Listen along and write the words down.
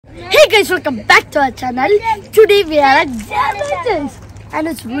Hey guys, welcome back to our channel. Today we are at Jabel Jais and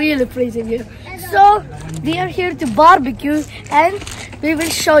it's really freezing here. So we are here to barbecue and we will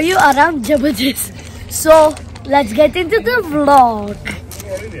show you around Jabel Jais. So let's get into the vlog.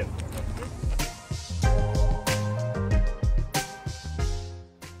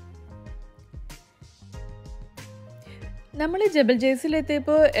 നമ്മൾ ജബൽ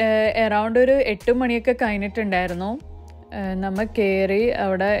ജയ്സിലെത്തിയപ്പോൾ around ഒരു 8 മണിയൊക്കെ കഴിഞ്ഞിട്ടുണ്ടായിരുന്നു. നമ്മൾ കയറി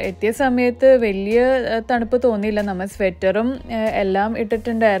അവിടെ എത്തിയ സമയത്ത് വലിയ തണുപ്പ് തോന്നിയില്ല. നമ്മൾ സ്വെറ്ററും എല്ലാം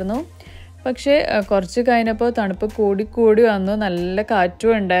ഇട്ടിട്ടുണ്ടായിരുന്നു. പക്ഷേ കുറച്ച് കഴിഞ്ഞപ്പോൾ തണുപ്പ് കൂടി വന്നു. നല്ല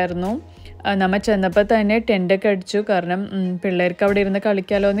കാറ്റും ഉണ്ടായിരുന്നു. നമ്മൾ ചെന്നപ്പോൾ തന്നെ ടെൻ്റൊക്കെ അടിച്ചു. കാരണം പിള്ളേർക്ക് അവിടെ ഇരുന്ന്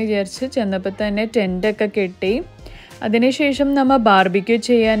കളിക്കാമല്ലോ എന്ന് വിചാരിച്ച് ചെന്നപ്പോൾ തന്നെ ടെൻ്റൊക്കെ കെട്ടി. അതിനുശേഷം നമ്മൾ ബാർബിക്യൂ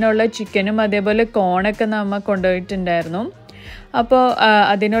ചെയ്യാനുള്ള ചിക്കനും അതേപോലെ കോണൊക്കെ നമ്മൾ കൊണ്ടുപോയിട്ടുണ്ടായിരുന്നു. അപ്പോൾ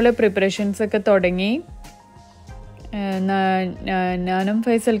അതിനുള്ള പ്രിപ്പറേഷൻസൊക്കെ തുടങ്ങി. ഞാനും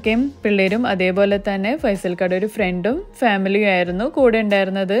ഫൈസൽക്കയും പിള്ളേരും അതേപോലെ തന്നെ ഫൈസൽക്കയുടെ ഒരു ഫ്രണ്ടും ഫാമിലിയും ആയിരുന്നു കൂടെ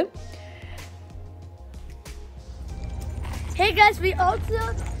ഉണ്ടായിരുന്നത്. Hey guys, we also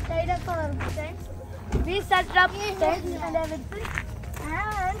stayed up for our tents. We set up tents and everything,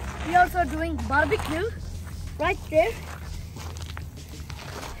 and we also doing barbecue right there.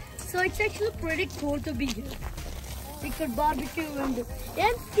 So it's actually pretty cool to be here. We could barbecue and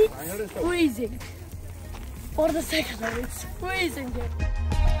it's freezing. For the second time, it's freezing here.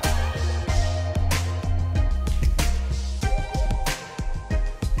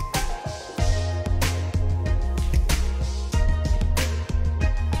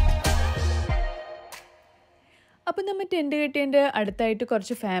 അപ്പോൾ നമ്മൾ tent കെട്ടിയതിൻ്റെ അടുത്തായിട്ട്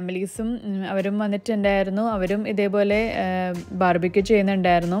കുറച്ച് ഫാമിലീസും അവരും വന്നിട്ടുണ്ടായിരുന്നു. അവരും ഇതേപോലെ barbecue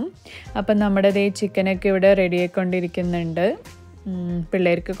ചെയ്യുന്നുണ്ടായിരുന്നു. അപ്പം നമ്മുടെ ദേ ചിക്കനൊക്കെ ഇവിടെ റെഡി ആയിക്കൊണ്ടിരിക്കുന്നുണ്ട്.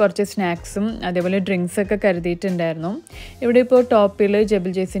 പിള്ളേർക്ക് കുറച്ച് സ്നാക്സും അതേപോലെ ഡ്രിങ്ക്സൊക്കെ കരുതിയിട്ടുണ്ടായിരുന്നു. ഇവിടെ ഇപ്പോൾ ടോപ്പിൽ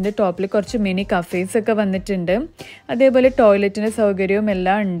ജബൽ ജയ്സിൻ്റെ ടോപ്പിൽ കുറച്ച് മിനി കഫേസൊക്കെ വന്നിട്ടുണ്ട്. അതേപോലെ ടോയ്ലറ്റിൻ്റെ സൗകര്യവും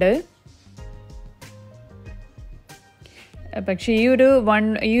എല്ലാം ഉണ്ട്. പക്ഷേ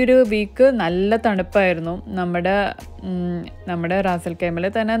ഈ ഒരു വീക്ക് നല്ല തണുപ്പായിരുന്നു. നമ്മുടെ റാസൽ കൈമയിൽ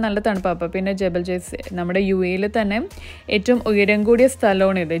തന്നെ നല്ല തണുപ്പാണ്. അപ്പോൾ പിന്നെ ജബൽ ജയ്സ് നമ്മുടെ U.A.E തന്നെ ഏറ്റവും ഉയരം കൂടിയ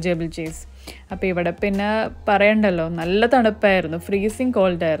സ്ഥലമാണിത് ജബൽ ജയ്സ്. അപ്പോൾ ഇവിടെ പിന്നെ പറയണ്ടല്ലോ, നല്ല തണുപ്പായിരുന്നു, ഫ്രീസിങ്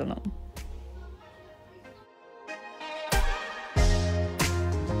കോൾഡായിരുന്നു.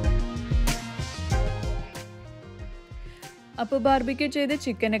 അപ്പോൾ ബാർബിക്യൂ ചെയ്ത്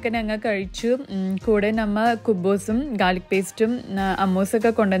ചിക്കനൊക്കെ ഞങ്ങൾ കഴിച്ചു. കൂടെ നമ്മൾ കുബൂസും ഗാർലിക് പേസ്റ്റും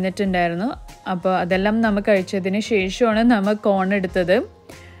അമ്മൂസൊക്കെ കൊണ്ടുവന്നിട്ടുണ്ടായിരുന്നു. അപ്പോൾ അതെല്ലാം നമ്മൾ കഴിച്ചതിന് ശേഷമാണ് നമ്മൾ കോൺ എടുത്തത്.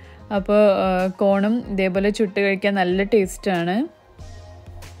 അപ്പോൾ കോണും ഇതേപോലെ ചുട്ട് കഴിക്കാൻ നല്ല ടേസ്റ്റാണ്.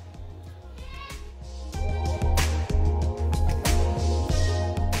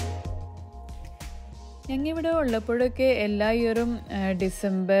 ഞങ്ങളിവിടെ ഉള്ളപ്പോഴൊക്കെ എല്ലാ ഇയറും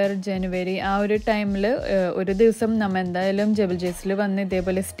ഡിസംബർ ജനുവരി ആ ഒരു ടൈമിൽ ഒരു ദിവസം നമ്മൾ എന്തായാലും ജബൽ ജയ്സിൽ വന്ന്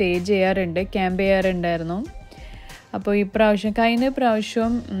ഇതേപോലെ സ്റ്റേ ചെയ്യാറുണ്ട്, ക്യാമ്പ് ചെയ്യാറുണ്ടായിരുന്നു. അപ്പോൾ കഴിഞ്ഞ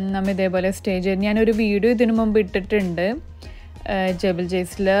പ്രാവശ്യവും നമ്മൾ ഇതേപോലെ സ്റ്റേ ചെയ്ത് ഞാനൊരു വീഡിയോ ഇതിനു മുമ്പ് ഇട്ടിട്ടുണ്ട്. ജബൽ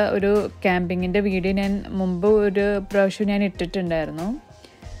ജയ്സിൽ ഒരു ക്യാമ്പിങ്ങിൻ്റെ വീഡിയോ ഞാൻ മുമ്പ് ഒരു പ്രാവശ്യം ഞാൻ ഇട്ടിട്ടുണ്ടായിരുന്നു.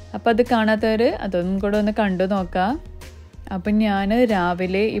 അപ്പോൾ അത് കാണാത്തവർ അതൊന്നും കൂടെ ഒന്ന് കണ്ടു നോക്കാം. അപ്പം ഞാൻ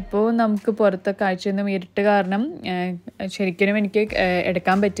രാവിലെ ഇപ്പോൾ നമുക്ക് പുറത്തെ കാഴ്ചയൊന്നും ഇരുട്ട് കാരണം ശരിക്കും എനിക്ക്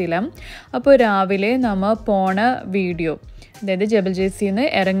എടുക്കാൻ പറ്റിയില്ല. അപ്പോൾ രാവിലെ നമ്മൾ പോണ വീഡിയോ, അതായത് ജബൽ ജയ്സിൽ നിന്ന്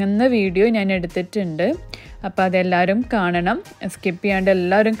ഇറങ്ങുന്ന വീഡിയോ ഞാൻ എടുത്തിട്ടുണ്ട്. അപ്പോൾ അതെല്ലാവരും കാണണം, സ്കിപ്പ് ചെയ്യാണ്ട്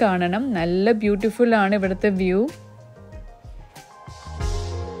എല്ലാവരും കാണണം. നല്ല ബ്യൂട്ടിഫുള്ളാണ് ഇവിടുത്തെ view.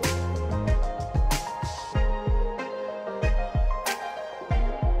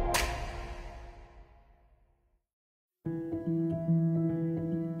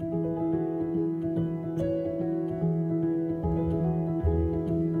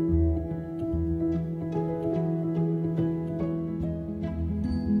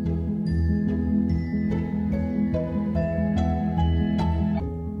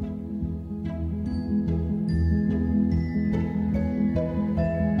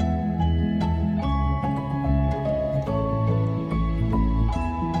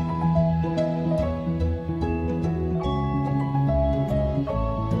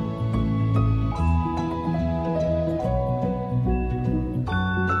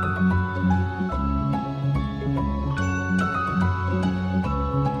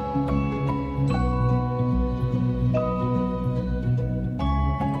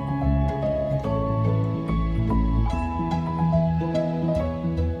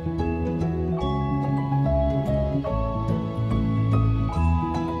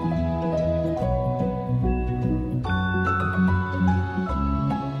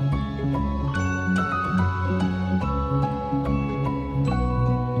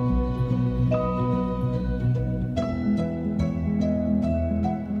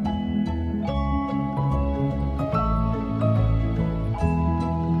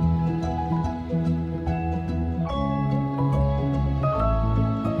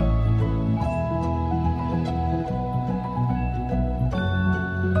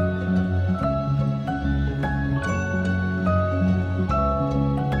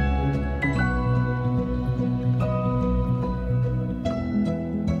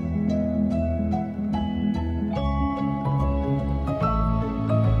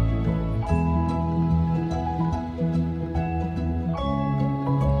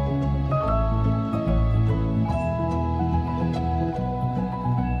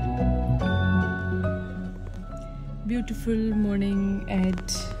 beautiful morning at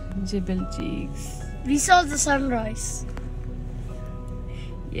Jabel Jais. We saw the sunrise.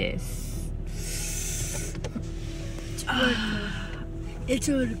 Yes. It's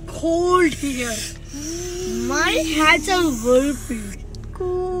very cold here. My hands are very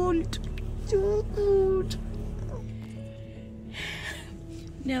cold. Too cold.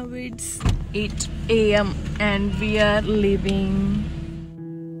 Now it's 8 a.m. and we are leaving